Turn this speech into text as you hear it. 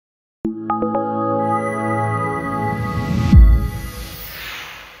So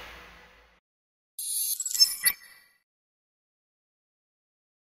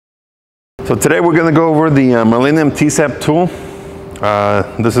today we're going to go over the Millennium TSAP tool.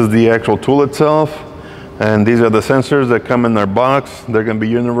 This is the actual tool itself, and these are the sensors that come in their box. They're going to be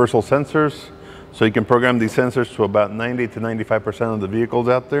universal sensors, so you can program these sensors to about 90 to 95% of the vehicles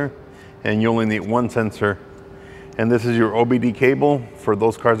out there, and you only need one sensor. And this is your OBD cable for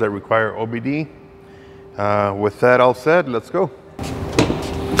those cars that require OBD. With that all said, let's go.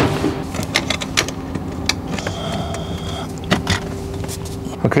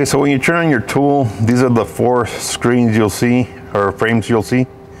 Okay, so when you turn on your tool, these are the 4 screens you'll see, or frames you'll see.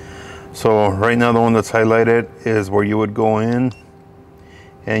 So right now the one that's highlighted is where you would go in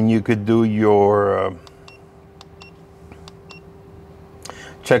and you could do your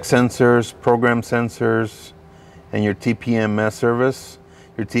check sensors, program sensors, and your TPMS service.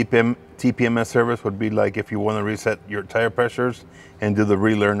 Your TPMS service would be like if you want to reset your tire pressures and do the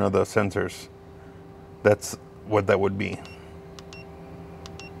relearn of the sensors. That's what that would be.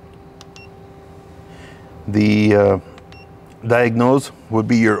 The diagnose would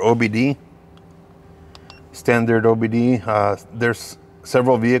be your OBD, standard OBD. There's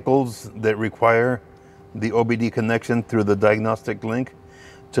several vehicles that require the OBD connection through the diagnostic link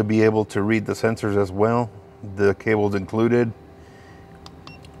to be able to read the sensors as well. The cable's included.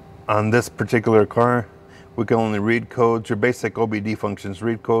 On this particular car, we can only read codes, your basic OBD functions,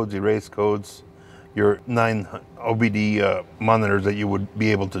 read codes, erase codes, your 9 OBD monitors that you would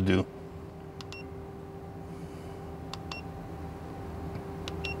be able to do.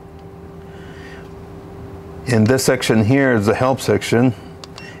 In this section here is the help section.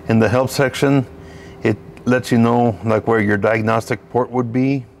 In the help section, it lets you know like where your diagnostic port would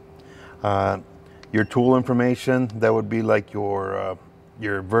be, your tool information, that would be like your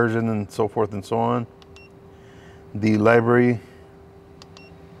version and so forth and so on. The library,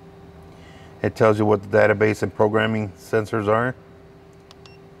 it tells you what the database and programming sensors are.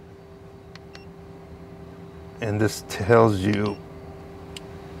 And this tells you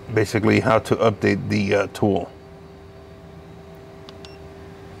basically how to update the tool.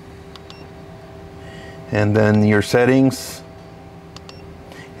 And then your settings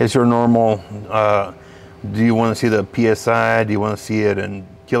is your normal, do you want to see the PSI, do you want to see it in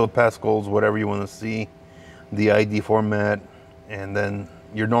kilopascals, whatever you want to see, the ID format, and then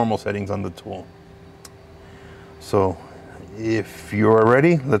your normal settings on the tool. So if you're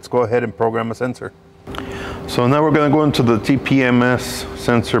ready, let's go ahead and program a sensor. So now we're going to go into the TPMS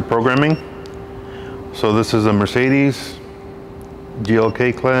sensor programming. So this is a Mercedes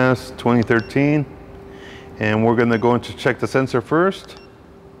GLK class 2013, and we're going to go into check the sensor first.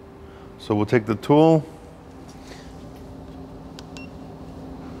 So we'll take the tool,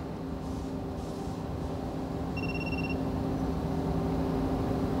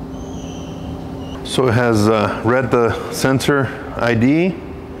 so it has read the sensor ID,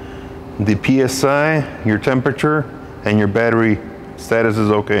 the PSI, your temperature, and your battery status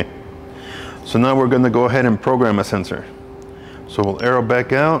is okay. So now we're going to go ahead and program a sensor. So we'll arrow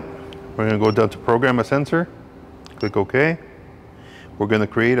back out. We're going to go down to program a sensor. Click OK. We're going to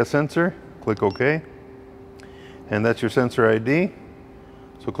create a sensor. Click OK. And that's your sensor ID.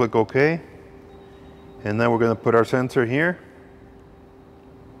 So click OK. And now we're going to put our sensor here.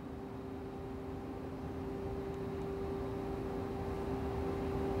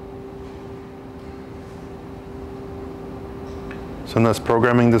 So that's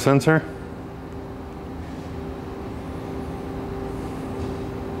programming the sensor.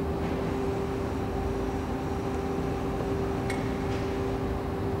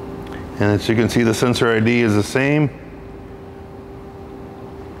 And as you can see, the sensor ID is the same.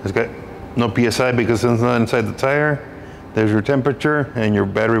 It's got no PSI because it's not inside the tire. There's your temperature, and your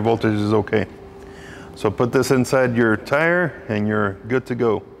battery voltage is okay. So put this inside your tire and you're good to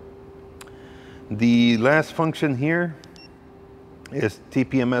go. The last function here is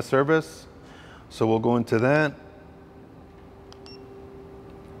TPMS Service. So we'll go into that.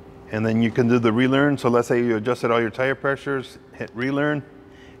 And then you can do the relearn. So let's say you adjusted all your tire pressures, hit relearn,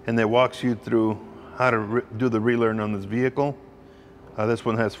 and it walks you through how to do the relearn on this vehicle. This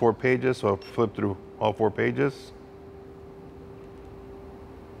one has 4 pages, so I'll flip through all 4 pages.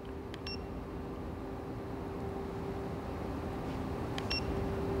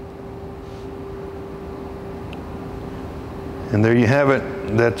 And there you have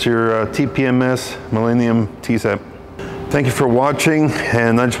it. That's your TPMS Millennium TSAP. Thank you for watching,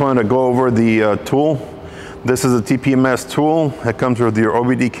 and I just wanted to go over the tool. This is a TPMS tool. It comes with your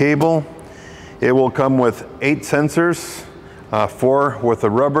OBD cable. It will come with 8 sensors. 4 with the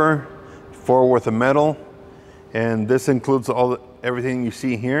rubber, 4 with the metal, and this includes everything you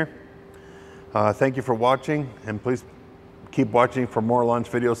see here. Thank you for watching, and please keep watching for more launch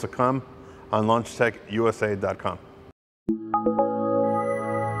videos to come on LaunchTechUSA.com.